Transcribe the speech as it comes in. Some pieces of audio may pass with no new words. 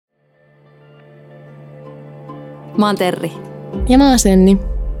Mä oon Terri. Ja mä oon Senni.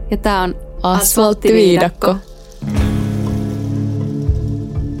 Ja tää on Asfalttiviidakko.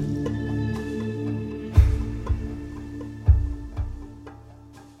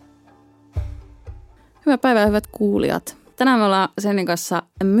 Hyvää päivää, hyvät kuulijat. Tänään me ollaan Sennin kanssa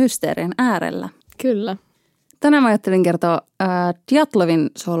mysteerien äärellä. Kyllä. Tänään mä ajattelin kertoa Djatlovin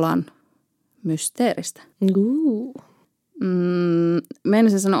solan mysteeristä.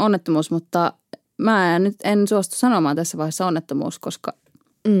 Meinasin sanoa onnettomuus, mutta mä nyt en suostu sanomaan tässä vaiheessa onnettomuus, koska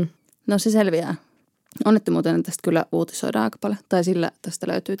no se selviää. Onnettomuuteen tästä kyllä uutisoidaan aika paljon, tai sillä tästä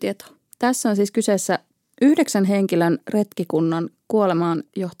löytyy tietoa. Tässä on siis kyseessä 9 henkilön retkikunnan kuolemaan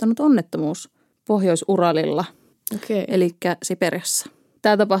johtanut onnettomuus Pohjois-Uralilla, eli Siperiassa.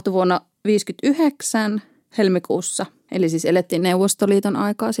 Tämä tapahtui vuonna 1959 helmikuussa, eli siis elettiin Neuvostoliiton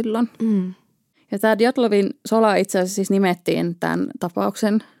aikaa silloin. Ja tämä Djatlovin sola itse asiassa siis nimettiin tämän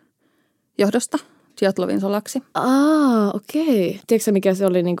tapauksen johdosta Djatlovin solaksi. Okei. Tiedätkö mikä se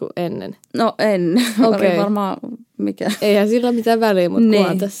oli niinku ennen? No en. Oli varmaan mikä. Eihän sillä mitään väliä, mutta niin.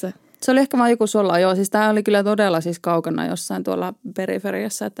 kuvaan tässä. Se oli ehkä vaan joku sola. Joo, siis tämä oli kyllä todella siis kaukana jossain tuolla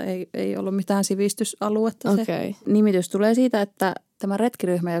periferiassa, että ei ollut mitään sivistysaluetta. Se nimitys tulee siitä, että tämä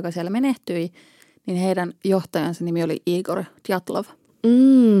retkiryhmä, joka siellä menehtyi, niin heidän johtajansa nimi oli Igor Djatlov.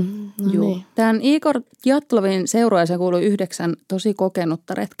 No niin. Tämän Igor Djatlovin seuraajaan kuului 9 tosi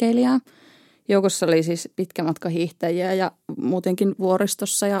kokenutta retkeilijää. Joukossa oli siis pitkämatkahiihtäjiä ja muutenkin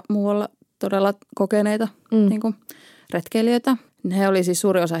vuoristossa ja muualla todella kokeneita niin kuin retkeilijöitä. He oli siis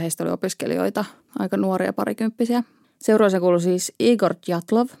suuri osa heistä oli opiskelijoita, aika nuoria parikymppisiä. Seuraajaan kuului siis Igor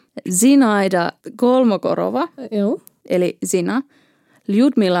Djatlov, Zinaida Kolmokorova, eli Zina,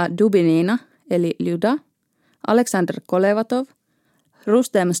 Lyudmila Dubinina, eli Lyuda, Aleksandr Kolevatov,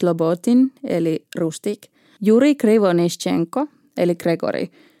 Rustem Slobotin, eli Rustik, Juri Krivonischenko, eli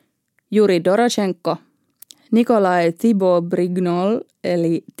Gregori, Juri Doroshenko, Nikolai Thibaut Brignol,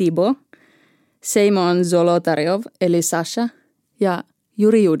 eli Thibaut, Seimon Zolotaryov, eli Sasha ja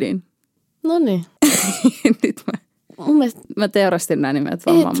Juri Judin. No niin. Nyt mä teurastin nämä nimet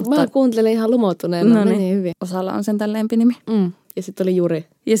varmaan. Mä kuuntelin ihan lumoutuneena, meni hyvin. Osalla on sen tämän lempinimi. Ja sitten oli Juri.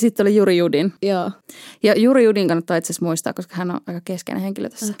 Ja sitten oli Juri Judin. Joo. Ja Juri Judin kannattaa itse asiassa muistaa, koska hän on aika keskeinen henkilö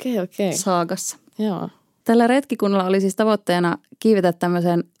tässä saagassa. Joo. Tällä retkikunnalla oli siis tavoitteena kiivetä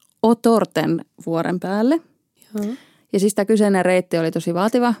tämmöisen Otorten vuoren päälle. Joo. Ja siis tämä kyseinen reitti oli tosi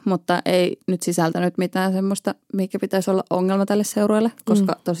vaativa, mutta ei nyt sisältänyt mitään semmoista, mikä pitäisi olla ongelma tälle seurueelle,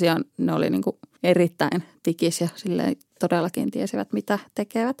 koska tosiaan ne oli niinku erittäin tikis ja silleen todellakin tiesivät, mitä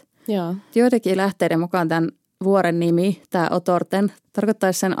tekevät. Joo. Joidenkin lähteiden mukaan tämän vuoren nimi, tämä Otorten,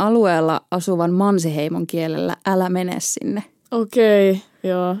 tarkoittaisi sen alueella asuvan mansiheimon kielellä älä mene sinne. Okei,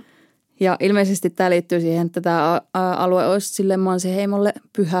 joo. Ja ilmeisesti tämä liittyy siihen, että tämä alue olisi sille mansiheimolle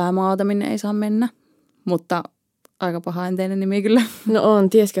pyhää maata, minne ei saa mennä, mutta aika pahaenteinen nimi kyllä. No on,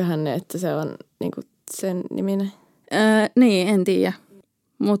 tiesiköhän ne, että se on niinku sen niminen? Niin, en tiedä.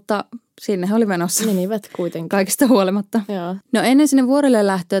 Mutta sinne he oli menossa. Menivät kuitenkin. Kaikista huolimatta. Joo. No ennen sinne vuorelle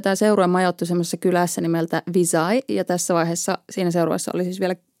lähtöä tämä seurue majoittui semmoisessa kylässä nimeltä Visai. Ja tässä vaiheessa siinä seurueessa oli siis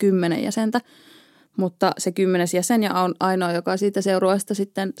vielä 10 jäsentä. Mutta se 10. jäsen ja on ainoa, joka siitä seurueesta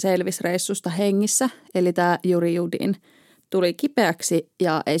sitten selvisi reissusta hengissä. Eli tämä Juri Judin tuli kipeäksi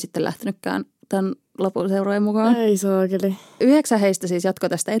ja ei sitten lähtenytkään tämän lopun seurojen mukaan. Ei saakeli. 9 heistä siis jatkoi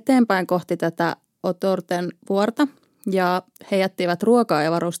tästä eteenpäin kohti tätä Otorten vuorta. Ja he jättivät ruokaa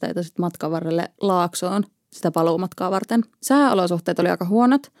ja varusteita sitten matkan varrelle laaksoon sitä paluumatkaa varten. Sääolosuhteet oli aika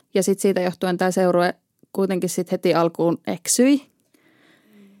huonot ja sitten siitä johtuen tämä seurue kuitenkin sitten heti alkuun eksyi.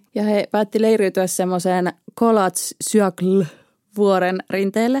 Ja he päätti leiriytyä semmoiseen Kolats-Syakl-vuoren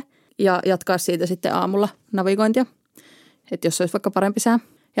rinteelle ja jatkaa siitä sitten aamulla navigointia, että jos olisi vaikka parempi sää.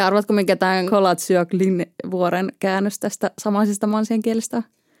 Ja arvatko minkä tämän Kolats-Syaklin vuoren käännös tästä samaisesta mansien kielestä on?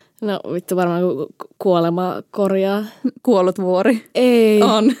 No vittu varmaan kuolema korjaa. Kuollut vuori. Ei.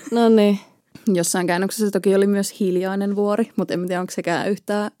 On. No niin. Jossain käännöksessä toki oli myös hiljainen vuori, mutta en tiedä onko sekään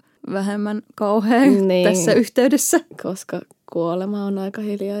yhtään vähemmän kauhean tässä yhteydessä. Koska kuolema on aika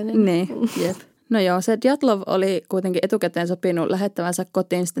hiljainen. Niin, jep. No joo, se Djatlov oli kuitenkin etukäteen sopinut lähettävänsä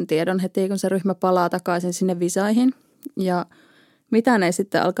kotiin sitten tiedon heti, kun se ryhmä palaa takaisin sinne Visaihin. Ja mitään ei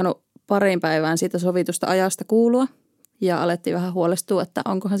sitten alkanut parin päivään siitä sovitusta ajasta kuulua. Ja alettiin vähän huolestua, että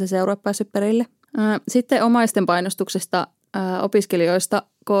onkohan se seurue päässyt perille. Sitten omaisten painostuksesta opiskelijoista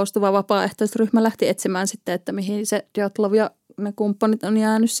koostuva vapaaehtoisryhmä lähti etsimään sitten, että mihin se Djatlov ja ne kumppanit on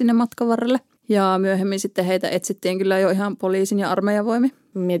jäänyt sinne matkan varrelle. Ja myöhemmin sitten heitä etsittiin kyllä jo ihan poliisin ja armeijan voimin.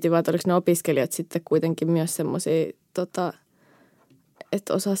 Mietin vaan, että oliko ne opiskelijat sitten kuitenkin myös semmoisia,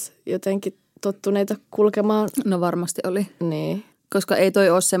 että osas jotenkin tottuneita kulkemaan. No varmasti oli. Niin. Koska ei toi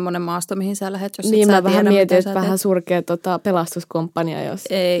ole semmoinen maasto, mihin sä lähdet, jos niin, et sä mä vähän tiedä, mietin, mitä että vähän surkea pelastuskomppania, jos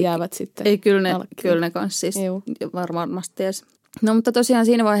jäävät sitten. Ei, kyllä ne kanssa siis varmasti ties. No mutta tosiaan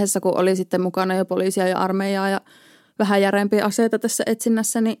siinä vaiheessa, kun oli sitten mukana jo poliisia ja armeijaa ja vähän järeempiä aseita tässä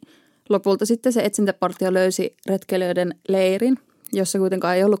etsinnässä, niin lopulta sitten se etsintäpartio löysi retkeilijöiden leirin, jossa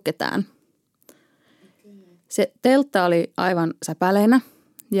kuitenkaan ei ollut ketään. Se teltta oli aivan säpäleinä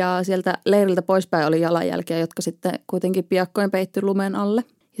ja sieltä leiriltä poispäin oli jalanjälkiä, jotka sitten kuitenkin piakkoin peittyi lumen alle.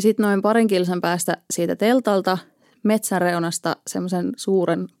 Ja sitten noin 2 kilsan päästä siitä teltalta metsän reunasta semmoisen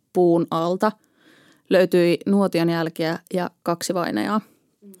suuren puun alta löytyi nuotion jälkiä ja 2 vainajaa.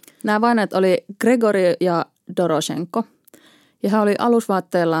 Nämä vainajat oli Gregori ja Doroshenko ja hän oli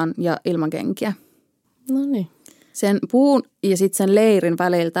alusvaatteellaan ja ilman kenkiä. No niin. Sen puun ja sitten sen leirin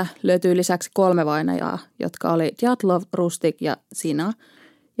väliltä löytyy lisäksi 3 vainajaa, jotka oli Djatlov, Rustik ja Sina.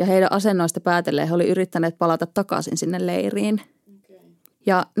 Ja heidän asennoista päätellen he oli yrittäneet palata takaisin sinne leiriin. Okay.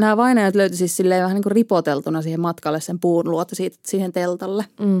 Ja nämä vainajat löytyi siis silleen vähän niin kuin ripoteltuna siihen matkalle sen puun luota siihen teltalle.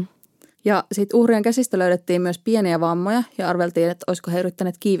 Mm. Ja sitten uhrien käsistä löydettiin myös pieniä vammoja ja arveltiin, että olisiko he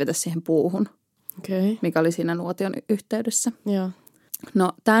yrittäneet kiivetä siihen puuhun, mikä oli siinä nuotion yhteydessä. Joo.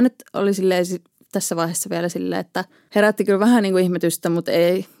 No tämä nyt oli silleen tässä vaiheessa vielä silleen, että herätti kyllä vähän niin kuin ihmetystä, mutta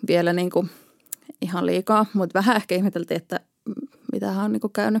ei vielä niin kuin ihan liikaa. Mutta vähän ehkä ihmeteltiin, että mitähän on niin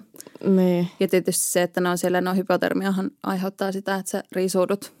kuin käynyt. Niin. Ja tietysti se, että hypotermiahan aiheuttaa sitä, että sä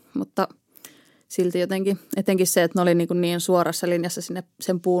riisuudut, mutta silti jotenkin, etenkin se, että ne oli niin suorassa linjassa sinne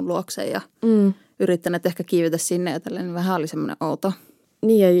sen puun luokse ja yrittäneet ehkä kiivetä sinne ja tälleen, niin vähän oli semmoinen outo.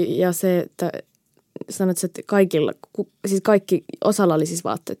 Niin ja se, että sanot, että kaikki osalla oli siis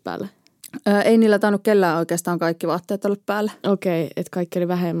vaatteet päällä. Ei niillä tainnut kellään oikeastaan kaikki vaatteet ollut päällä. Okei, että kaikki oli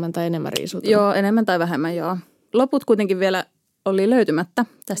vähemmän tai enemmän riisuutunut. Joo, enemmän tai vähemmän, joo. Loput kuitenkin vielä oli löytymättä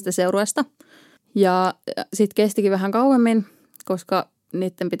tästä seurueesta. Ja sitten kestikin vähän kauemmin, koska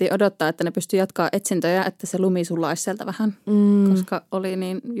niiden piti odottaa, että ne pystyi jatkaa etsintöjä, että se lumi sulaisi sieltä vähän. Koska oli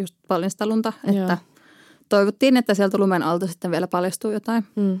niin just paljon sitä lunta, että toivottiin, että sieltä lumen alta sitten vielä paljastuu jotain.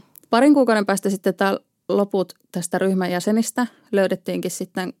 2 kuukauden päästä sitten tämä loput tästä ryhmän jäsenistä löydettiinkin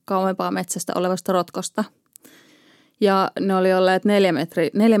sitten kauempaa metsästä olevasta rotkosta. Ja ne oli olleet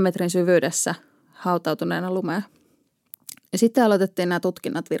 4 metrin syvyydessä hautautuneena lumea. Ja sitten aloitettiin nämä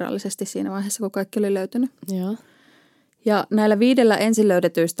tutkinnat virallisesti siinä vaiheessa, kun kaikki oli löytynyt. Joo. Ja näillä 5 ensin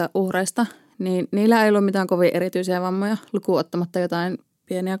löydetyistä uhreista, niin niillä ei ollut mitään kovin erityisiä vammoja, lukuun ottamatta jotain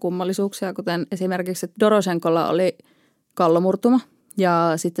pieniä kummallisuuksia, kuten esimerkiksi, että Doroshenkolla oli kallomurtuma.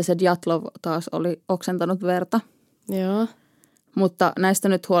 Ja sitten se Djatlov taas oli oksentanut verta. Joo. Mutta näistä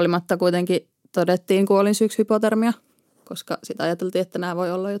nyt huolimatta kuitenkin todettiin kuolinsyyksi hypotermia, koska sitä ajateltiin, että nämä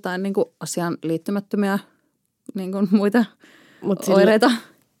voi olla jotain niin kuin asiaan liittymättömiä niin kuin muita oireita.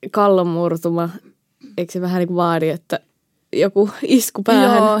 Kallonmurtuma, eikö se vähän niin kuin vaadi, että joku isku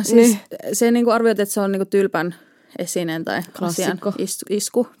päähän? Joo, siis se niin kuin arvioitiin, että se on niin kuin tylpän esineen tai asian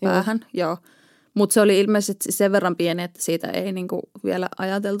isku päähän. Joo. Mutta se oli ilmeisesti sen verran pieni, että siitä ei niinku vielä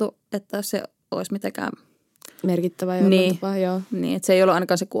ajateltu, että se olisi mitenkään merkittävä jollain tapaa, joo. Niin, että se ei ollut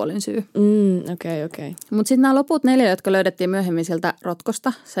ainakaan se kuolinsyy. Okei. Mutta sitten nämä loput 4, jotka löydettiin myöhemmin sieltä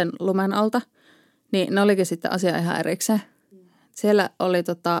rotkosta sen lumen alta, niin ne olikin sitten asia ihan erikseen. Siellä oli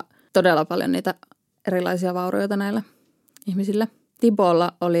todella paljon niitä erilaisia vaurioita näillä ihmisillä.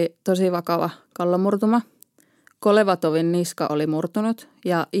 Tibolla oli tosi vakava kallonmurtuma. Kolevatovin niska oli murtunut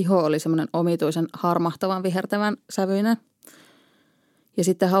ja iho oli semmoinen omituisen harmahtavan vihertävän sävyinen. Ja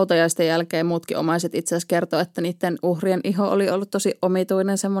sitten hautajaisten jälkeen muutkin omaiset itse asiassa kertoi, että niiden uhrien iho oli ollut tosi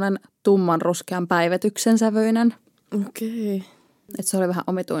omituinen, semmoinen tumman ruskean päivetyksen sävyinen. Okei. Että se oli vähän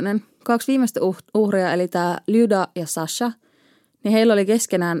omituinen. 2 viimeistä uhria, eli tämä Lyuda ja Sasha, niin heillä oli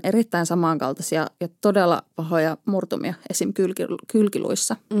keskenään erittäin samankaltaisia ja todella pahoja murtumia, esim.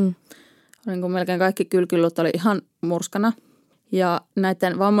 Kylkiluissa. Niin kuin melkein kaikki kylkiluut oli ihan murskana. Ja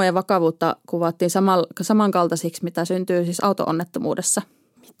näiden vammojen vakavuutta kuvattiin samankaltaisiksi, mitä syntyy siis auto-onnettomuudessa.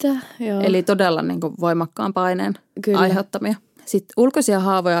 Mitä? Joo. Eli todella niin kuin voimakkaan paineen aiheuttamia. Sitten ulkoisia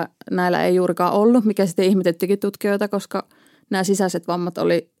haavoja näillä ei juurikaan ollut, mikä sitten ihmetyttikin tutkijoita, koska nämä sisäiset vammat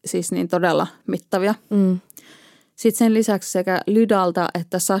oli siis niin todella mittavia. Sitten sen lisäksi sekä Lydalta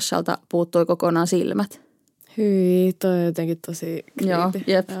että Sashalta puuttui kokonaan silmät. Hyi, toi on jotenkin tosi creepy. Joo,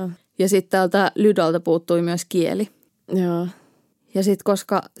 jep. Joo. Ja sitten täältä Lydalta puuttui myös kieli. Joo. Ja sitten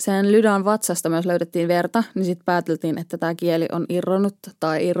koska sen Lydan vatsasta myös löydettiin verta, niin sitten pääteltiin, että tämä kieli on irronnut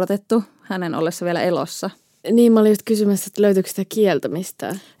tai irrotettu hänen ollessa vielä elossa. Niin, mä olin just kysymässä, että löytyykö sitä kieltä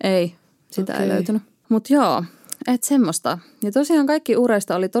mistään? Ei, sitä ei löytynyt. Mutta joo, et semmoista. Ja tosiaan kaikki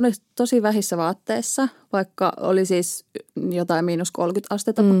ureista oli tosi vähissä vaatteissa, vaikka oli siis jotain -30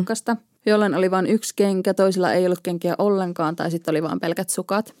 astetta pakkasta. jollain oli vain yksi kenkä, toisilla ei ollut kenkiä ollenkaan tai sitten oli vain pelkät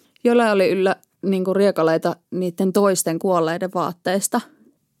sukat. Jollain oli yllä niin kuin riekaleita niiden toisten kuolleiden vaatteista.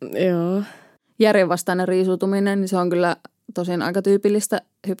 Joo. Järjenvastainen riisuutuminen, niin se on kyllä tosin aika tyypillistä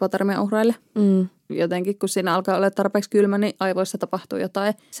hypotermian uhreille. Jotenkin, kun siinä alkaa olla tarpeeksi kylmä, niin aivoissa tapahtuu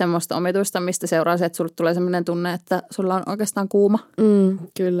jotain semmoista omituista, mistä seuraa se, että sulle tulee sellainen tunne, että sulla on oikeastaan kuuma.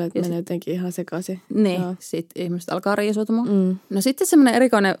 Kyllä, että menee jotenkin ihan sekaisin. Niin, sitten ihmiset alkaa riisuutumaan. No sitten semmoinen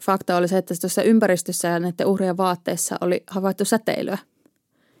erikoinen fakta oli se, että tuossa ympäristössä ja näiden uhrien vaatteissa oli havaittu säteilyä.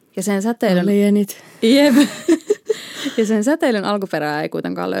 Ja sen säteilyn... Alienit. Jep. Ja sen säteilyn alkuperää ei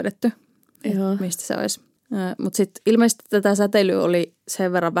kuitenkaan löydetty, mistä se olisi. Mutta sitten ilmeisesti tätä säteilyä oli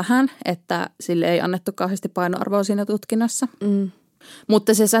sen verran vähän, että sille ei annettu kauheasti painoarvoa siinä tutkinnassa.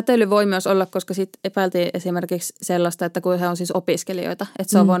 Mutta se säteily voi myös olla, koska sitten epäiltiin esimerkiksi sellaista, että kun he on siis opiskelijoita,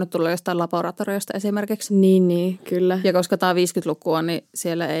 että se on voinut tulla jostain laboratoriosta esimerkiksi. Niin, kyllä. Ja koska tämä 50-lukua, niin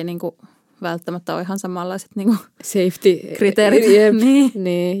siellä ei niinku välttämättä ole ihan samanlaiset niinku safety-kriteerit.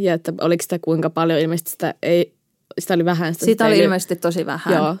 Niin, ja että oliko sitä kuinka paljon, ilmeisesti sitä oli vähän. Sitä oli ilmeisesti tosi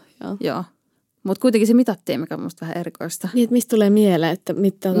vähän. Joo. Mutta kuitenkin se mitattiin, mikä on musta vähän erikoista. Niin, että mistä tulee mieleen, että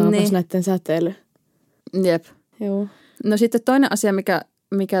mitataan näiden säteily. Jep. Joo. No sitten toinen asia,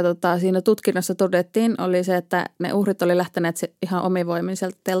 mikä siinä tutkinnassa todettiin, oli se, että ne uhrit oli lähteneet ihan omivoimin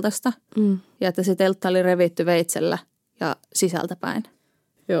sieltä teltasta. Ja että se teltta oli revitty veitsellä ja sisältäpäin.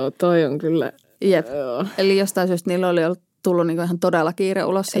 Joo, toi on kyllä. Jep. Joo. Eli jostain syystä niillä oli tullut niinku ihan todella kiire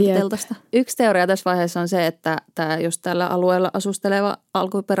ulos sieltä teltasta. Yksi teoria tässä vaiheessa on se, että tämä just tällä alueella asusteleva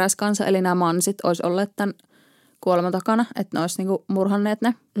alkuperäiskansa, eli nämä mansit, olisi olleet tämän kuoleman takana, että ne olisi niinku murhanneet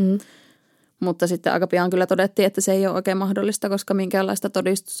ne. Mutta sitten aika pian kyllä todettiin, että se ei ole oikein mahdollista, koska minkäänlaista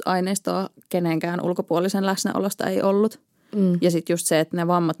todistusaineistoa kenenkään ulkopuolisen läsnäolosta ei ollut. Ja sitten just se, että ne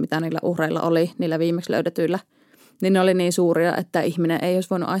vammat, mitä niillä uhreilla oli, niillä viimeksi löydetyillä, niin ne oli niin suuria, että ihminen ei olisi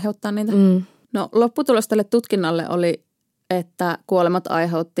voinut aiheuttaa niitä. No lopputulos tälle tutkinnalle oli, että kuolemat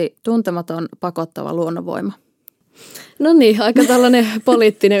aiheutti tuntematon pakottava luonnonvoima. No niin, aika tällainen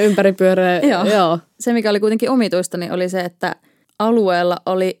poliittinen ympäripyöreä. Joo. Se, mikä oli kuitenkin omituista, niin oli se, että alueella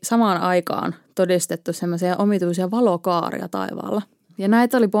oli samaan aikaan todistettu semmoisia omituisia valokaaria taivaalla. Ja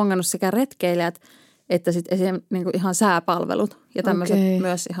näitä oli bongannut sekä retkeilijät että sitten esim. Niinku ihan sääpalvelut ja tämmöiset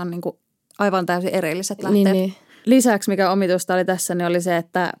myös ihan niinku aivan täysin erilliset lähteet. Niin. Lisäksi, mikä omituista oli tässä, niin oli se,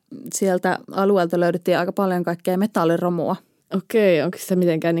 että sieltä alueelta löydettiin aika paljon kaikkea metalliromua. Okei, onko se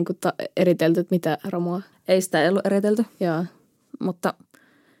mitenkään niinku eritelty, että mitä romua? Ei sitä ollut eritelty. Joo. Mutta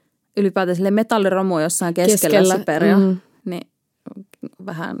ylipäätään sille metalliromua jossain keskellä Siberia, niin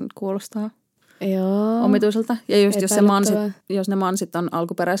vähän kuulostaa omituiselta. Ja just jos ne mansit on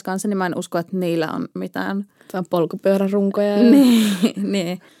alkuperäiskansa, niin mä en usko, että niillä on mitään. Tämä on polkupyörärunkoja.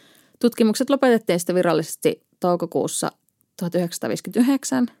 Niin. Tutkimukset lopetettiin sitten virallisesti toukokuussa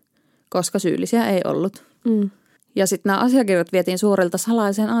 1959, koska syyllisiä ei ollut. Ja sitten nämä asiakirjat vietiin suurilta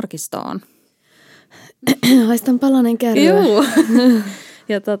salaiseen arkistoon. Haistan palanen kärryä. Joo.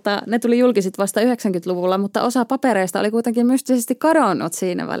 Ja ne tuli julkisit vasta 90-luvulla, mutta osa papereista oli kuitenkin mystisesti kadonnut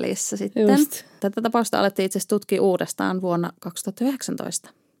siinä välissä sitten. Just. Tätä tapausta alettiin itse asiassa tutkia uudestaan vuonna 2019.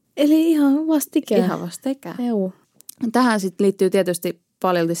 Eli ihan vastikään. Ihan vastikään. Joo. Tähän sitten liittyy tietysti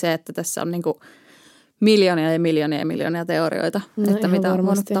paljolti se, että tässä on niinku miljoonia ja miljoonia ja miljoonia teorioita, että mitä on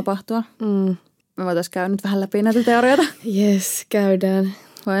voinut tapahtua. Me voitaisiin käydä nyt vähän läpi näitä teorioita. Jes, käydään.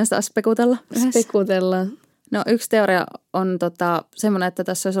 Voidaan sitä spekutella yhdessä. Spekutellaan. No yksi teoria on semmoinen, että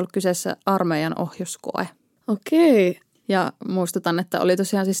tässä olisi ollut kyseessä armeijan ohjuskoe. Okei. Ja muistutan, että oli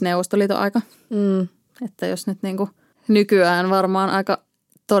tosiaan siis Neuvostoliiton aika. Että jos nyt niinku nykyään varmaan aika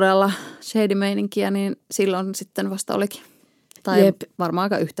todella shady meininkiä, niin silloin sitten vasta olikin. Tai varmaan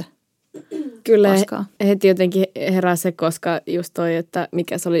aika yhtä. Kyllä heti jotenkin herää se, koska just toi, että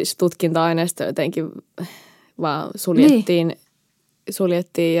mikä se oli tutkinta-aineisto jotenkin vaan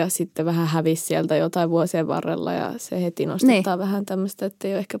suljettiin ja sitten vähän hävisi sieltä jotain vuosien varrella ja se heti nostettaa vähän tämmöistä, että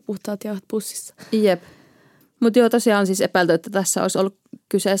ei ole ehkä puhtaat jauhat pussissa. Jep. Mutta joo, tosiaan siis epäilty, että tässä olisi ollut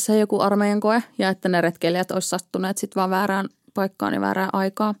kyseessä joku armeijan koe ja että ne retkeilijät olisi sattuneet sitten vaan väärään paikkaan ja väärään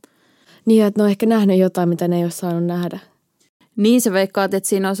aikaan. Niin, että ne on ehkä nähnyt jotain, mitä ne ei ole saanut nähdä. Niin se veikkaat, että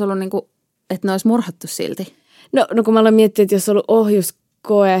siinä olisi ollut niinku, että ne olisi murhattu silti. No kun mä aloin miettiä, että jos on ollut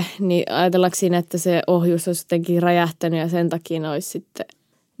ohjuskoe, niin ajatellaanko siinä, että se ohjus olisi jotenkin räjähtänyt ja sen takia ne olisi sitten...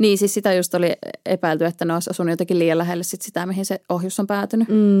 Niin, siis sitä just oli epäilty, että ne olisi asunut jotenkin liian lähelle sitä, mihin se ohjus on päätynyt.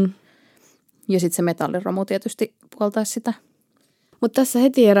 Ja sitten se metalliromu tietysti puoltaisi sitä. Mutta tässä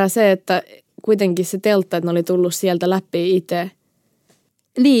heti herää se, että kuitenkin se teltta, että ne oli tullut sieltä läpi itse.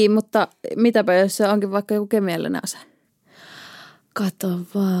 Niin, mutta mitäpä jos se onkin vaikka joku kemiallinen ase? Kato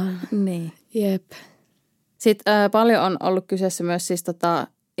vaan. Niin. Jep. Sitten paljon on ollut kyseessä myös siis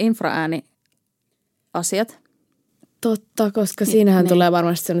infraääniasiat. Totta, koska siinähän tulee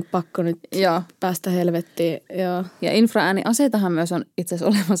varmasti se nyt pakko nyt päästä helvettiin. Joo. Ja infraääniaseitahan myös on itse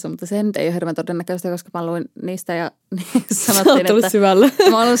asiassa olemassa, mutta se nyt ei ole hirveän todennäköistä, koska mä luin niistä ja sanottiin, että... syvällä.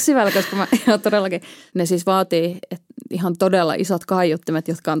 Mä oon ollut syvällä, koska todellakin ne siis vaatii ihan todella isot kaiuttimet,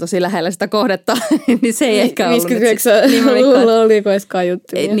 jotka on tosi lähellä sitä kohdetta, niin se ei ehkä ollut. 59-luvulla oliko edes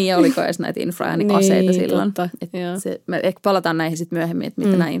kaiuttimia? Niin, oliko edes näitä infraääniaseita silloin. Me ehkä palataan näihin sitten myöhemmin, että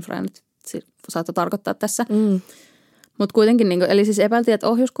mitä nämä infraäänit saattoi tarkoittaa tässä. Mutta kuitenkin, niin kuin, eli siis epäiltiin, että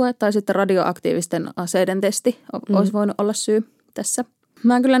ohjuskoe tai sitten radioaktiivisten aseiden testi olisi voinut olla syy tässä.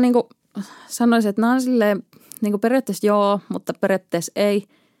 Mä kyllä niin kuin sanoisin, että nämä on silleen, niin kuin periaatteessa joo, mutta periaatteessa ei.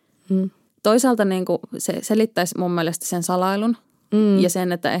 Toisaalta niin kuin se selittäisi mun mielestä sen salailun ja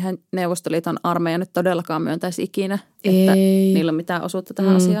sen, että eihän Neuvostoliiton armeija nyt todellakaan myöntäisi ikinä, että niillä on mitään osuutta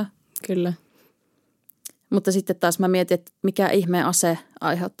tähän asiaan. Kyllä. Mutta sitten taas mä mietin, että mikä ihmeen ase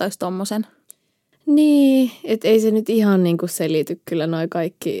aiheuttaisi tommosen. Niin, että ei se nyt ihan niin kuin selity kyllä noi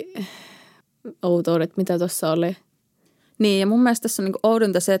kaikki outoudet, mitä tuossa oli. Niin, ja mun mielestä tässä on niin kuin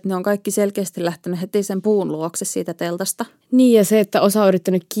oudonta se, että ne on kaikki selkeästi lähtenyt heti sen puun luokse siitä teltasta. Niin, ja se, että osa on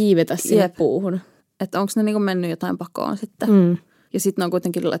yrittänyt kiivetä sinne puuhun. Että onko ne niin kuin mennyt jotain pakoon sitten. Ja sitten ne on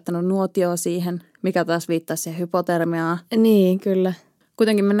kuitenkin laittanut nuotioa siihen, mikä taas viittaa siihen hypotermiaan. Niin, kyllä.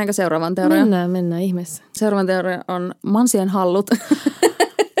 Kuitenkin mennäänkö seuraavaan teoriaan? Mennään ihmeessä. Seuraavan teoria on mansien hallut.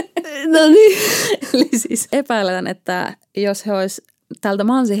 No niin. Eli siis epäilen, että jos he olisi tältä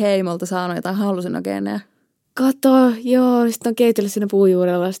mansiheimolta saanut jotain hallusinogeeneja. Kato, joo, sitten on keitellyt siinä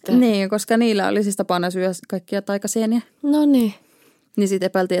puujuurella sitä. Niin, koska niillä oli siis tapana syödä kaikkia taikasieniä. No niin. Niin sitten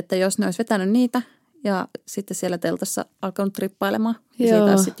epäiltiin, että jos ne olisi vetänyt niitä ja sitten siellä teltassa alkanut trippailemaan. Ja siitä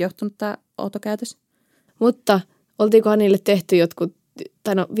olisi sitten johtunut tämä autokäytös. Mutta oltiinkohan niille tehty jotkut,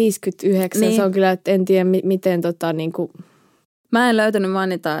 tai no 59, niin. Se on kyllä, että en tiedä miten niinku... Mä en löytänyt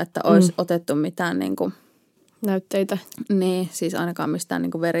mainita, että olisi otettu mitään niinku... näytteitä. Niin, siis ainakaan mistään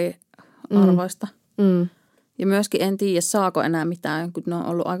niinku veriarvoista. Ja myöskin en tiedä, saako enää mitään, kun ne on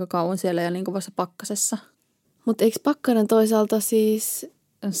ollut aika kauan siellä ja niinku vasta pakkasessa. Mutta eikö pakkanen toisaalta siis...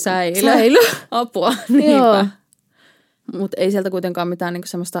 Säilö. Apua, niinpä. Mutta ei sieltä kuitenkaan mitään niinku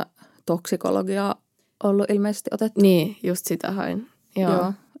semmoista toksikologiaa ollut ilmeisesti otettu. Niin, just sitä hain.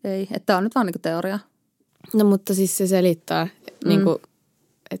 Joo, ei. Että tämä on nyt vaan niinku teoria. No mutta siis se selittää, niinku,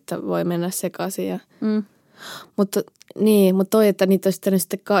 että voi mennä sekaisin. Ja... Mutta toi, että niitä olisi pitänyt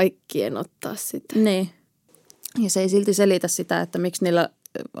sitten kaikkien ottaa sitten. Niin. Ja se ei silti selitä sitä, että miksi niillä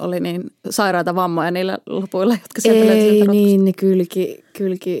oli niin sairaita vammoja niillä lopuilla, jotka sieltä löytyivät rotkosta. Niin, ne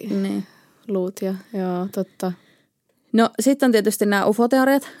kylki niin. Luut ja joo, totta. No sitten on tietysti nämä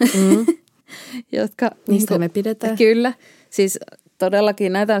UFO-teoriat, jotka... Niistä me pidetään. Kyllä. Siis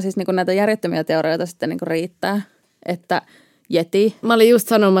todellakin näitä on siis niinku näitä järjettömiä teorioita sitten niinku riittää, että Yeti. Mä olin just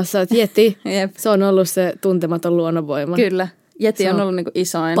sanomassa, että Yeti, se on ollut se tuntematon luonnonvoima. Kyllä. Yeti on ollut niinku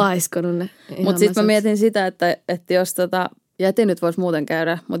isoin. Paiskonut ne. Mutta sitten mä mietin sitä, että jos Yeti nyt voisi muuten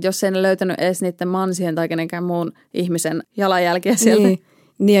käydä, mutta jos ei ne löytänyt edes niiden mansien tai kenenkään muun ihmisen jalanjälkiä sieltä.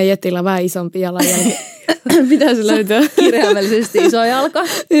 Niin ja Jetillä on vähän isompi jalanjälki. Pitäisi löytää. Kirjaimellisesti iso jalka.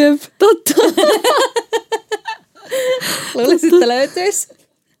 Jep, totta. Luulisin, että löytyisi.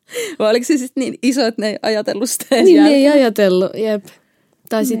 Vai oliko se sitten niin iso, että ne ei ajatellut sitä edes niin, ne ei ajatellut, jep.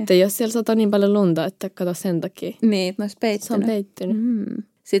 Tai sitten, jos siellä sataa niin paljon lunta, että kato sen takia. Niin, että ne olisi peittynyt. Se on peittynyt.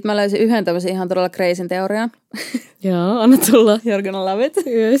 Sitten mä löysin yhden tämmöisen ihan todella crazyn teorian. Joo, anna tulla. You're gonna love it.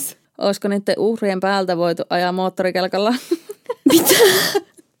 Yes. Olisiko niiden uhrien päältä voitu ajaa moottorikelkalla? Mitä?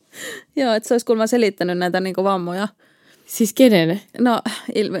 Joo, että se olisi kuulemma selittänyt näitä niinku vammoja. Siis kenen? No,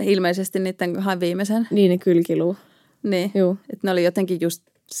 ilmeisesti niiden kahden viimeisen. Niin, ne kylkiluu. Niin, että ne oli jotenkin just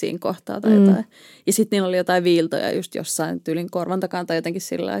siinä kohtaa tai jotain. Ja sitten niillä oli jotain viiltoja just jossain tyylin korvan takaa tai jotenkin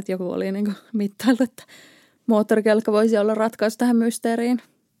sillä, että joku oli niinku mittaillut, että moottorikelkka voisi olla ratkaisu tähän mysteeriin.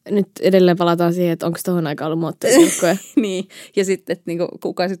 Nyt edelleen palataan siihen, että onko tuohon aikaan ollut moottorikelkkoja. Niin, ja sitten, että niinku,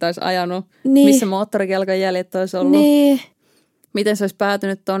 kuka sitä olisi ajanut, missä moottorikelkan jäljet olisi ollut. Niin. Miten se olisi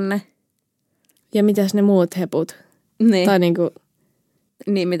päätynyt tonne. Ja mitäs ne muut heput? Niin. Tai niinku...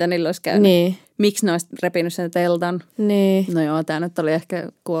 Niin, mitä niillä olisi käynyt. Niin. Miksi ne olisi repinyt sen teltan. Niin. No joo, tämä nyt oli ehkä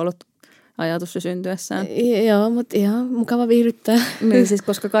kuollut ajatus jo syntyessään. Joo, mutta ihan mukava viihdyttää. Niin, siis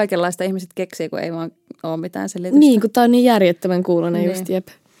koska kaikenlaista ihmiset keksii, kun ei vaan ole mitään selitystä. Niin, kun tämä on niin järjettömän kuulonen just, jep.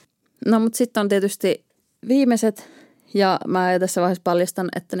 No, mutta sitten on tietysti viimeiset, ja mä tässä vaiheessa paljastan,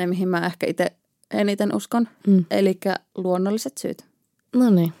 että ne mihin mä ehkä itse eniten uskon, eli luonnolliset syyt. No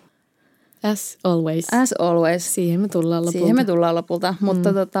niin. As always. As always. Siihen me tullaan lopulta.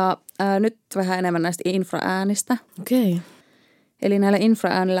 Mutta nyt vähän enemmän näistä infraäänistä. Okei. Eli näillä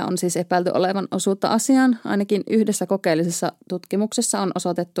infraäänillä on siis epäilty olevan osuutta asiaan. Ainakin yhdessä kokeellisessa tutkimuksessa on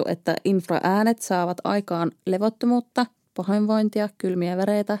osoitettu, että infraäänet saavat aikaan levottomuutta, pahoinvointia, kylmiä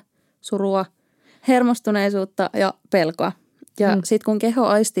väreitä, surua, hermostuneisuutta ja pelkoa. Ja sitten kun keho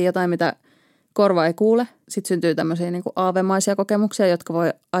aistii jotain, mitä korva ei kuule, sitten syntyy tämmöisiä niin kuin aavemaisia kokemuksia, jotka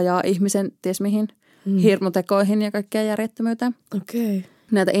voi ajaa ihmisen ties mihin, hirmutekoihin ja kaikkea järjettömyyteen. Okei.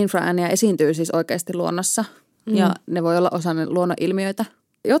 Näitä infraääniä esiintyy siis oikeasti luonnossa ja ne voi olla osa luonnonilmiöitä.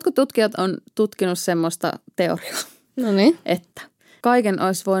 Jotkut tutkijat on tutkinut semmoista teoriaa, että kaiken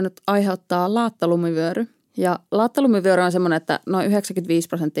olisi voinut aiheuttaa laattalumivyöry. Ja laattalumivyöry on semmoinen, että noin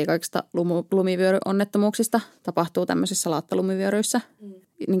 95% kaikista lumivyöryonnettomuuksista tapahtuu tämmöisissä laattalumivyöryissä.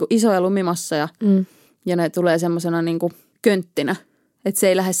 Niin kuin isoja lumimassoja ja ne tulee semmoisena niin kuin könttinä. Että se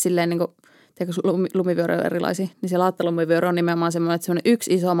ei lähde silleen, niin kuin, kun lumivyöry on erilaisia, niin se laattalumivyöry on nimenomaan semmoinen, että semmoinen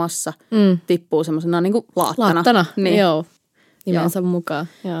yksi iso massa tippuu semmoisena niin kuin laattana. Laattana, niin. joo. Nimensä mukaan,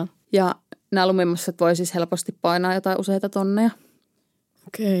 joo. Ja nämä lumimassat voi siis helposti painaa jotain useita tonneja.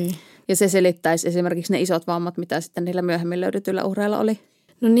 Okei. Ja se selittäisi esimerkiksi ne isot vammat, mitä sitten niillä myöhemmin löydetyillä uhreilla oli.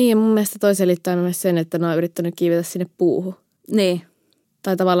 No niin, ja mun mielestä toi selittää myös sen, että ne on yrittänyt kiivetä sinne puuhun. Niin.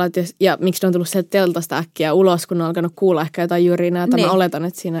 Tai tavallaan, että ja miksi ne on tullut sieltä teltasta äkkiä ulos, kun ne on alkanut kuulla ehkä jotain jyrinää. Tai mä oletan,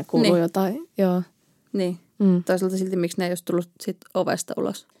 että siinä kuuluu jotain. Joo. Niin. Toisaalta silti, miksi ne ei olisi tullut sit ovesta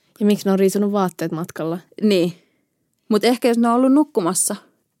ulos. Ja miksi ne on riisunut vaatteet matkalla. Niin. Mutta ehkä jos ne on ollut nukkumassa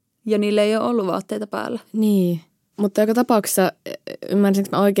ja niillä ei ole ollut vaatteita päällä. Niin. Mutta joka tapauksessa ymmärsinkö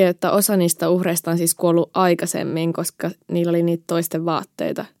mä oikein, että osa niistä uhreista on siis kuollut aikaisemmin, koska niillä oli niitä toisten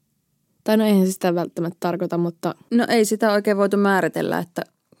vaatteita. Tai no eihän se sitä välttämättä tarkoita, mutta... No ei sitä oikein voitu määritellä, että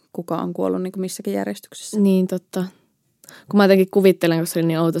kuka on kuollut niin kuin missäkin järjestyksessä. Niin, totta. Kun mä jotenkin kuvittelen, kun se oli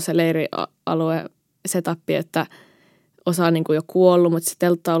niin outo se leirialue setappi, että osa on niin kuin jo kuollut, mutta se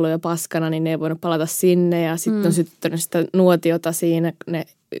teltta on ollut jo paskana, niin ne ei voinut palata sinne. Ja sitten on sytyttänyt sitä nuotiota siinä, ne,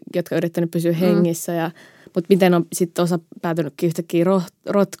 jotka on yrittänyt pysyä hengissä. Mutta miten on sitten osa päätynytkin yhtäkkiä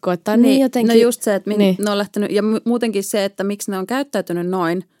rotkoa. Niin jotenkin... No just se, että ne on lähtenyt, ja muutenkin se, että miksi ne on käyttäytynyt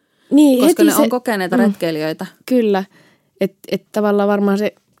noin. Niin, koska ne on kokeneita retkeilijöitä. Kyllä. Että tavallaan varmaan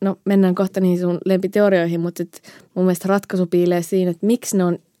se, no mennään kohta niihin sun lempiteorioihin, mutta mun mielestä ratkaisu piilee siinä, että miksi ne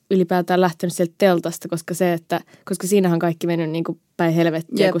on ylipäätään lähtenyt sieltä teltasta, koska siinähän on kaikki mennyt niin kuin päin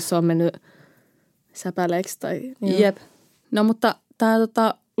helvettiä, kun se on mennyt säpäleiksi. Jep. No mutta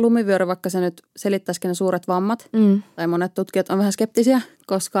tämä lumivyöry, vaikka se nyt selittäisikin ne suuret vammat, tai monet tutkijat on vähän skeptisiä,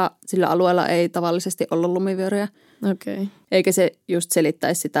 koska sillä alueella ei tavallisesti ollut lumivyöryjä. Okay. Eikä se just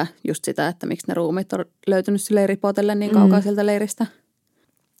selittäisi sitä, että miksi ne ruumit on löytynyt silleen ripotellen niin kaukaa sieltä leiristä.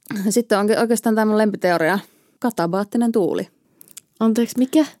 Sitten onkin oikeastaan tämä mun lempiteoria, katabaattinen tuuli. Anteeksi,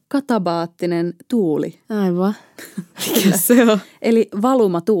 mikä? Katabaattinen tuuli. Aivan. Mikä se on? Eli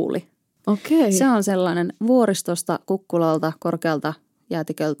valumatuuli. Okei. Se on sellainen vuoristosta, kukkulalta, korkealta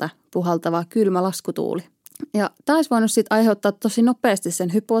jäätiköltä puhaltava kylmä laskutuuli. Ja tämä olisi voinut sitten aiheuttaa tosi nopeasti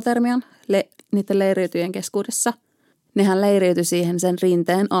sen hypotermian niiden leiriytyjien keskuudessa. Nehän leiriytyi siihen sen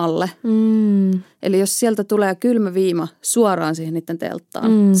rinteen alle. Eli jos sieltä tulee kylmä viima suoraan siihen niiden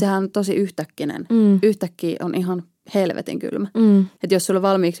telttaan, sehän on tosi yhtäkkinen. Yhtäkkiä on ihan helvetin kylmä. Että jos sulla on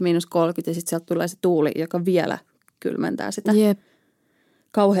valmiiksi -30 ja sitten sieltä tulee se tuuli, joka vielä kylmentää sitä. Jep.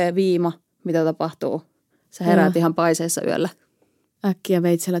 Kauhea viima, mitä tapahtuu. Sä heräät ihan paiseessa yöllä. Äkkiä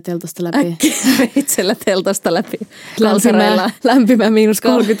veitsellä teltasta läpi. Äkkiä veitsellä teltasta läpi. Lämpimä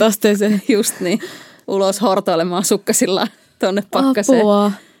 -30 asteeseen. Just niin. Ulos hortoilemaan sukkasillaan tuonne pakkaseen.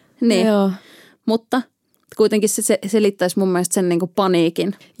 Apua. Niin. Joo. Mutta kuitenkin se selittäisi mun mielestä sen niinku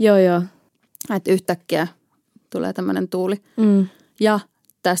paniikin. Joo. Että yhtäkkiä tulee tämmöinen tuuli. Ja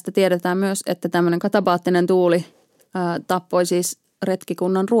tästä tiedetään myös, että tämmöinen katabaattinen tuuli tappoi siis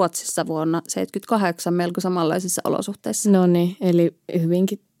retkikunnan Ruotsissa vuonna 1978 melko samanlaisissa olosuhteissa. No niin, eli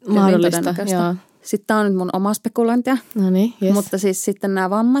hyvinkin mahdollista. Joo. Sitten tämä on nyt mun oma spekulointia. No niin, yes. Mutta siis sitten nämä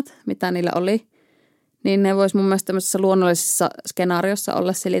vammat, mitä niillä oli, niin ne vois mun mielestä tämmöisessä luonnollisessa skenaariossa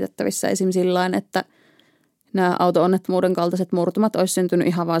olla selitettävissä esim. Sillain, että nämä auto-onnettomuuden kaltaiset murtumat olisi syntynyt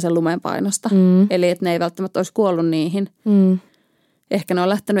ihan vaan sen lumen painosta. Eli että ne ei välttämättä olisi kuollut niihin. Ehkä ne on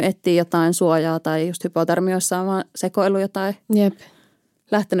lähtenyt etsiä jotain suojaa tai just hypotermioissa on vaan sekoilu jotain. Jep.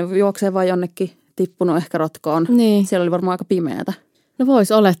 Lähtenyt juokseen vaan jonnekin, tippunut ehkä rotkoon. Niin. Siellä oli varmaan aika pimeätä. No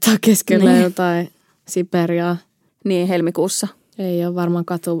voisi olettaa keskellä jotain Siperiaa. Niin, helmikuussa. Ei ole varmaan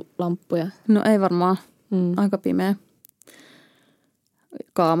katulamppuja. No ei varmaan. Aika pimeä.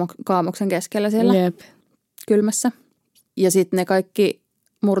 Kaamoksen keskellä siellä. Jep. Kylmässä. Ja sitten ne kaikki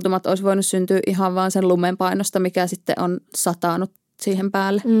murtumat olisi voinut syntyä ihan vaan sen lumen painosta, mikä sitten on satanut siihen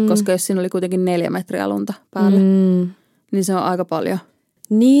päälle. Koska jos siinä oli kuitenkin 4 metriä lunta päällä, niin se on aika paljon.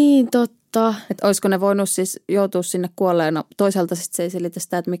 Niin, totta. Totta. Että olisiko ne voinut siis joutua sinne kuolleena. Toisaalta sitten se ei selitä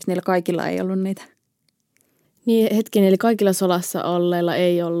sitä, että miksi niillä kaikilla ei ollut niitä. Niin hetken, eli kaikilla solassa olleilla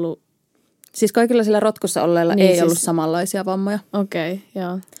ei ollut. Siis kaikilla sillä rotkossa olleilla niin, ei siis... ollut samanlaisia vammoja. Okei,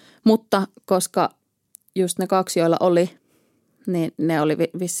 joo. Mutta koska just ne kaksi, joilla oli, niin ne oli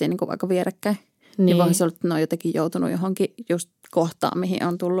vissiin niin kuin aika vierekkäin. Niin voisi olla, että ne on jotenkin joutunut johonkin just kohtaan, mihin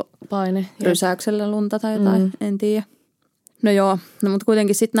on tullut paine rysäyksellä lunta tai jotain, en tiedä. No joo, no, mutta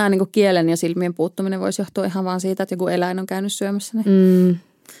kuitenkin sitten nämä niin kielen ja silmien puuttuminen voisi johtua ihan vaan siitä, että joku eläin on käynyt syömässä. Niin.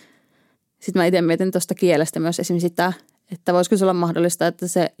 Sitten mä itse mietin tuosta kielestä myös esimerkiksi sitä, että voisiko se olla mahdollista, että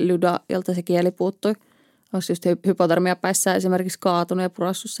se lyda, jolta se kieli puuttui, olisi just hypotermiapäissään esimerkiksi kaatunut ja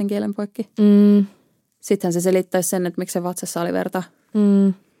purassut sen kielen poikki. Sittenhän se selittäisi sen, että miksi se vatsassa oli verta.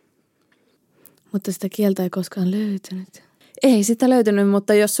 Mutta sitä kieltä ei koskaan löytynyt. Ei sitä löytynyt,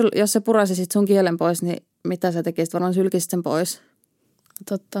 mutta jos se purasi sit sun kielen pois, niin mitä sä tekisit? Varmaan sylkisit sen pois.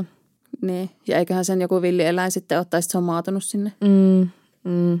 Totta. Niin, ja eiköhän sen joku villieläin sitten ottaisi, että se on maatunut sinne.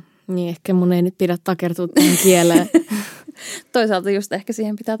 Niin, ehkä mun ei nyt pidä takertua tähän kieleen. Toisaalta just ehkä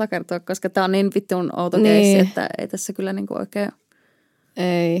siihen pitää takertua, koska tää on niin vittun outo keissi, että ei tässä kyllä niinku oikein...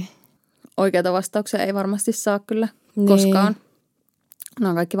 Ei. Oikeita vastauksia ei varmasti saa kyllä koskaan. Ne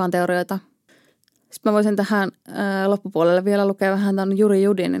on kaikki vaan teorioita. Sitten mä voisin tähän loppupuolelle vielä lukea vähän tämän Juri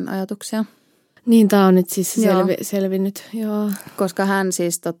Judinin ajatuksia. Niin, tää on nyt siis selvinnyt, joo. Koska hän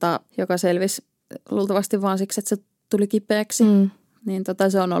siis, joka selvisi luultavasti vaan siksi, että se tuli kipeäksi, niin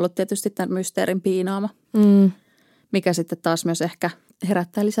se on ollut tietysti tämän mysteerin piinaama. Mikä sitten taas myös ehkä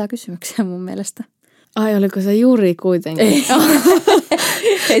herättää lisää kysymyksiä mun mielestä. Ai, oliko se Juri kuitenkin?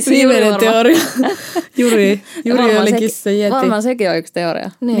 Ei se viimeinen teoria. Juri olikin se jeti. Varmaan sekin on yksi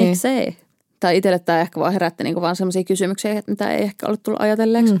teoria. Niin. Miksei? Tai itselle tämä ehkä vaan herätti niinku vaan sellaisia kysymyksiä, mitä ei ehkä ollut tullut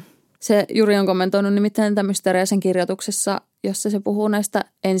ajatelleeksi. Se Juri on kommentoinut nimittäin tätä mysteeriä sen kirjoituksessa, jossa se puhuu näistä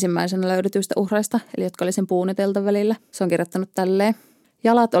ensimmäisenä löydetyistä uhreista, eli jotka oli sen puunitelta välillä. Se on kirjoittanut tälleen.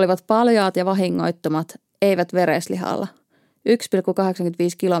 Jalat olivat paljaat ja vahingoittomat, eivät vereslihalla. 1,85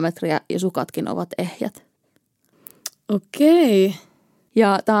 kilometriä ja sukatkin ovat ehjät. Okei.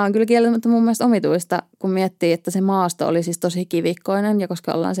 Ja tämä on kyllä kieltämättä mun mielestä omituista, kun miettii, että se maasto oli siis tosi kivikkoinen ja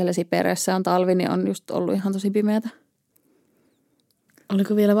koska ollaan siellä Siperiassa on talvi, niin on just ollut ihan tosi pimeätä.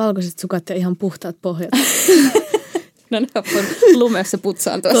 Oliko vielä valkoiset sukat ja ihan puhtaat pohjat? No ne on lumessa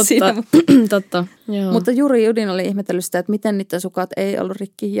putsaantua siinä. Totta, joo. Mutta Juri Judin oli ihmetellyt sitä, että miten niitä sukat ei ollut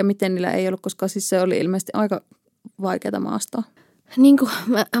rikki ja miten niillä ei ollut, koska siis se oli ilmeisesti aika vaikeata maastoa. Niin kuin,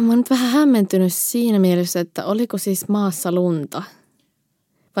 mä oon nyt vähän hämmentynyt siinä mielessä, että oliko siis maassa lunta?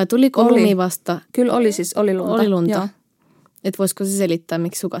 Vai tuliko lumi vasta? Kyllä oli lunta. Oli lunta. Että voisiko se selittää,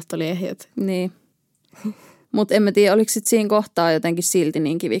 miksi sukat oli ehjät? Niin. Mutta en mä tiedä, oliko sit siinä kohtaa jotenkin silti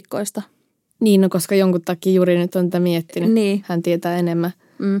niin kivikkoista. Niin, no koska jonkun takia Juri nyt on tätä miettinyt. Niin. Hän tietää enemmän.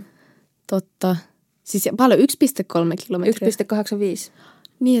 Totta. Siis paljon, 1,3 kilometriä. 1,85.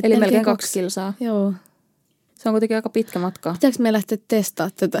 Niin, eli melkein 2 kilsaa. Joo. Se on kuitenkin aika pitkä matka. Pitääkö me lähteä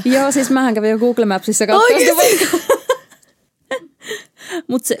testaamaan tätä? Joo, siis mähän kävin jo Google Mapsissa katsomaan.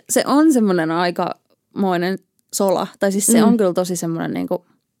 Mutta se on semmoinen aikamoinen sola. Tai siis se on kyllä tosi semmoinen niinku...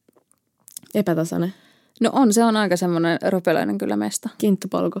 Epätasainen. No se on aika semmoinen röpelöinen kyllä mesta.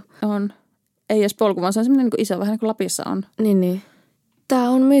 Kinttupolku. On. Ei edes polku, vaan se on semmoinen niinku iso, vähän niin kuin Lapissa on. Niin. Tää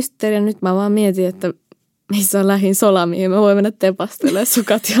on mysteeri. Nyt mä vaan mietin, että missä on lähin sola, mihin mä voin mennä tepastelemaan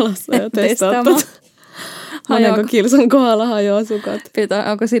sukat jalassa ja testaa. Monenko kilsan kohdalla hajoaa sukat.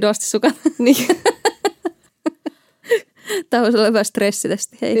 Onko sidosti sukat? Niin. Tämä voisi olla hyvä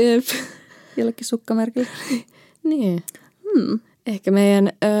stressitesti, hei. Jep. Jollekin sukkamerkille. Niin. Ehkä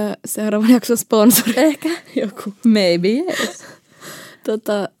meidän seuraavan jakson sponsori. Ehkä. Joku. Maybe yes.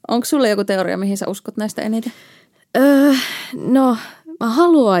 Onko sulla joku teoria, mihin sä uskot näistä eniten? No, mä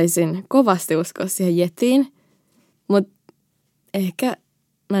haluaisin kovasti uskoa siihen jetiin. Mutta ehkä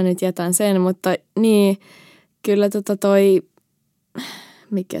mä nyt jätän sen, mutta niin, kyllä toi,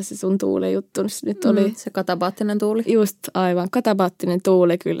 mikä se sun tuulejuttu nyt oli? Se katabaattinen tuuli. Just aivan, katabaattinen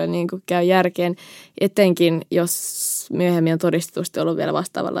tuuli kyllä niin kuin käy järkeen, etenkin jos myöhemmin on todistetusti ollut vielä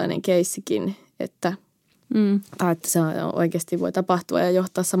vastaavanlainen keissikin, että se oikeasti voi tapahtua ja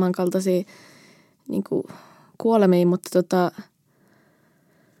johtaa samankaltaisiin niin kuin kuolemiin, mutta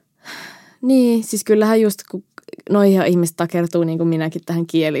niin, siis kyllähän just kun noihin ihmiset takertuu niin kuin minäkin tähän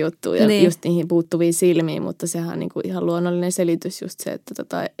kielijuttuun ja niin. Just niihin puuttuviin silmiin, mutta sehän on niin kuin ihan luonnollinen selitys just se,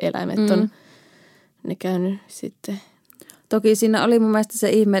 että eläimet on ne käynyt sitten. Toki siinä oli mun mielestä se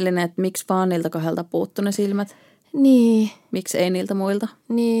ihmeellinen, että miksi vaan niiltä kahdelta puuttu ne silmät. Niin. Miksi ei niiltä muilta.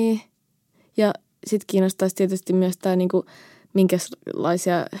 Niin. Ja sitten kiinnostaisi tietysti myös tämä, niin kuin,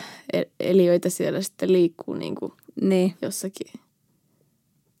 minkälaisia eliöitä siellä sitten liikkuu niin kuin niin. jossakin.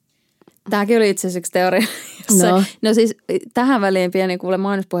 Tämäkin oli itse asiassa teoria. No siis tähän väliin pieni kuule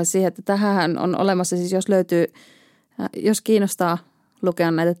mainospuhe siihen, että tähän on olemassa siis jos kiinnostaa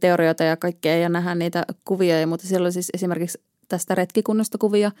lukea näitä teorioita ja kaikkea ja nähdä niitä kuvia ja muuta. Siellä on siis esimerkiksi tästä retkikunnosta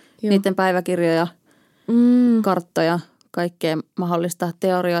kuvia, niiden päiväkirjoja, karttoja, kaikkea mahdollista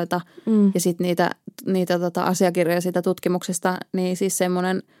teorioita ja sitten niitä asiakirjoja siitä tutkimuksesta, niin siis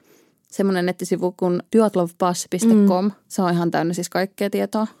semmoinen nettisivu kuin duatlovpass.com. Se on ihan täynnä siis kaikkea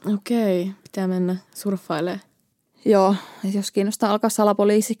tietoa. Okei, pitää mennä surffailemaan. Joo, jos kiinnostaa alkaa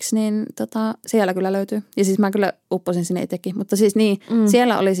salapoliisiksi, niin siellä kyllä löytyy. Ja siis mä kyllä upposin sinne itsekin. Mutta siis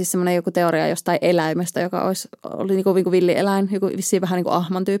siellä oli siis semmoinen joku teoria jostain eläimestä, joka oli niin kuin villieläin, joku vissiin vähän niin kuin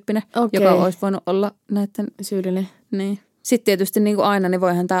ahman tyyppinen, joka olisi voinut olla näiden syyllinen. Niin. Sitten tietysti niin kuin aina, niin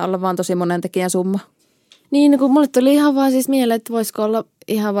voihan tämä olla vaan tosi monen tekijän summa. Niin, no kun mulle tuli ihan vaan siis mieleen, että voisiko olla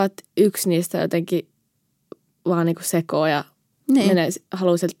ihan vaan yksi niistä jotenkin vaan niin kuin sekoo ja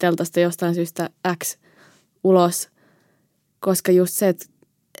haluaa sieltä teltasta jostain syystä X ulos. Koska just se, että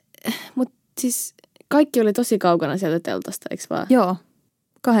mutta siis kaikki oli tosi kaukana sieltä teltasta, eikö vaan? Joo,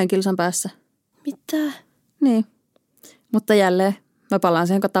 2 kilsan päässä. Mitä? Niin, mutta jälleen mä palaan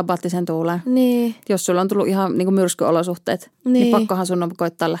siihen tapaattiseen tuuleen. Niin. Jos sulla on tullut ihan niin kuin myrskyolosuhteet, niin pakkohan sun on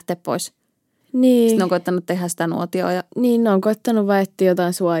koittaa lähteä pois. Niin. Sitten on koittanut tehdä sitä nuotioa. Niin, ne on koittanut väittää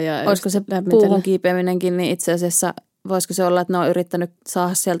jotain suojaa. Olisiko se puuhun kiipeäminenkin, niin itse asiassa voisiko se olla, että ne on yrittänyt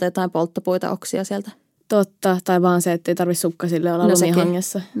saada sieltä jotain polttopuita, oksia sieltä? Totta, tai vaan se, että ei tarvitse sukkasille olla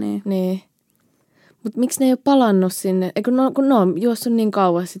lumihangessa. Niin. Mutta miksi ne ei ole palannut sinne? Kun ne on juossut niin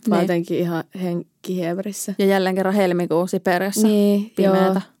kauas, sitten vaan jotenkin ihan henkihieverissä. Ja jälleen kerran helmikuu Siperiassa. Niin,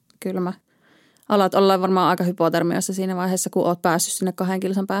 pimeätä, kylmä. Alat olla varmaan aika hypotermiassa siinä vaiheessa, kun oot päässyt sinne 2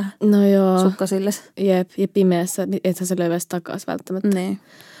 kilsan päähän. No joo. Sukkasilles. Jep, ja pimeässä, ethän se löyväisi takaisin välttämättä. Niin.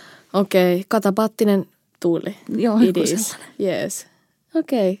 Okei, katapaattinen tuuli. Joo, joku sellainen. Yes.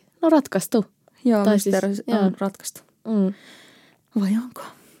 Okei, no ratkaistu. Joo, mysteeri on ratkaistu. Vai onko?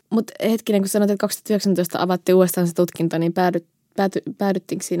 Mutta hetkinen, kun sanoit, että 2019 avattiin uudestaan se tutkinto, niin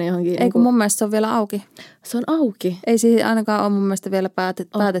päädyttiinkö siinä johonkin? Ei, kun mun mielestä se on vielä auki. Se on auki? Ei siis ainakaan ole mun mielestä vielä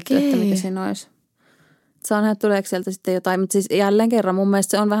päätetty, että mikä siinä olisi. Saa nähdä, tuleeko sieltä sitten jotain. Mutta siis jälleen kerran mun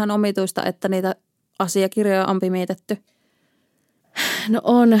mielestä se on vähän omituista, että niitä asiakirjoja on pimitetty. No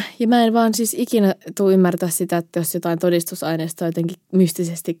on. Ja mä en vaan siis ikinä tule ymmärtää sitä, että jos jotain todistusaineistoa jotenkin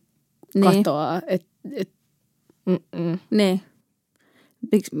mystisesti katoaa. Niin.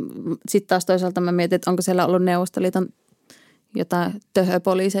 Sitten taas toisaalta mä mietin, että onko siellä ollut Neuvostoliiton jotain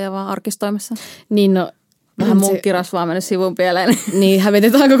töhöpoliiseja vaan arkistoimessa. Niin no. Vähän munkkirasvaa mennyt sivun pieleen. Niin,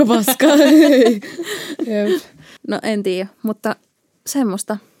 hävitetään koko paskaa. No en tiedä, mutta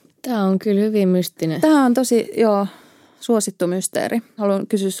semmoista. Tämä on kyllä hyvin mystinen. Tämä on tosi, suosittu mysteeri. Haluan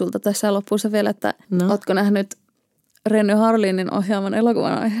kysyä sulta tässä lopussa vielä, että ootko nähnyt Renny Harlinin ohjaaman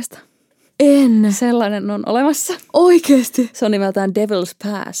elokuvan aiheesta? En. Sellainen on olemassa. Oikeesti? Se on nimeltään Devil's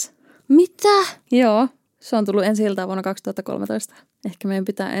Pass. Mitä? Joo, se on tullut ensi iltaan vuonna 2013. Ehkä meidän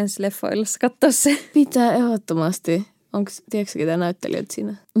pitää ensi leffoillessa katsoa se. Pitää ehdottomasti. Tiedätkö ketä näyttelijöitä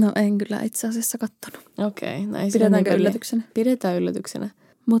siinä? No en kyllä itse asiassa kattonut. Okei. No pidetäänkö yllätyksenä? Pidetään yllätyksenä.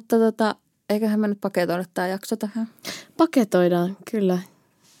 Mutta eiköhän me nyt paketoida tämä jakso tähän. Paketoidaan, kyllä.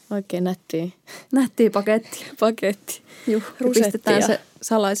 Oikein nättiä. Nättiä paketti. Paketti. Juh, pistetään se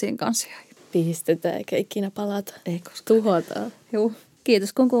salaisiin kansioihin. Pistetään eikä ikinä palata. Ei koskaan. Tuhotaan. Juh.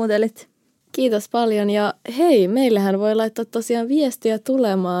 Kiitos kun kuuntelit. Kiitos paljon ja hei, meillähän voi laittaa tosiaan viestiä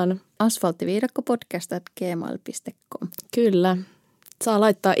tulemaan. asfalttiviidakko.podcast@gmail.com. Kyllä. Saa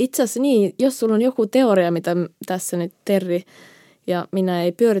laittaa itse asiassa niin, jos sulla on joku teoria, mitä tässä nyt Terri ja minä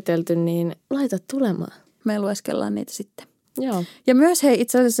ei pyöritelty, niin laita tulemaan. Me lueskellaan niitä sitten. Joo. Ja myös hei,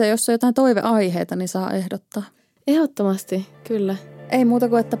 itse asiassa, jos on jotain toiveaiheita, niin saa ehdottaa. Ehdottomasti, kyllä. Ei muuta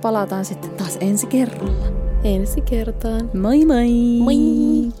kuin, että palataan sitten taas ensi kerralla. Ensi kertaan. Moi moi! Moi!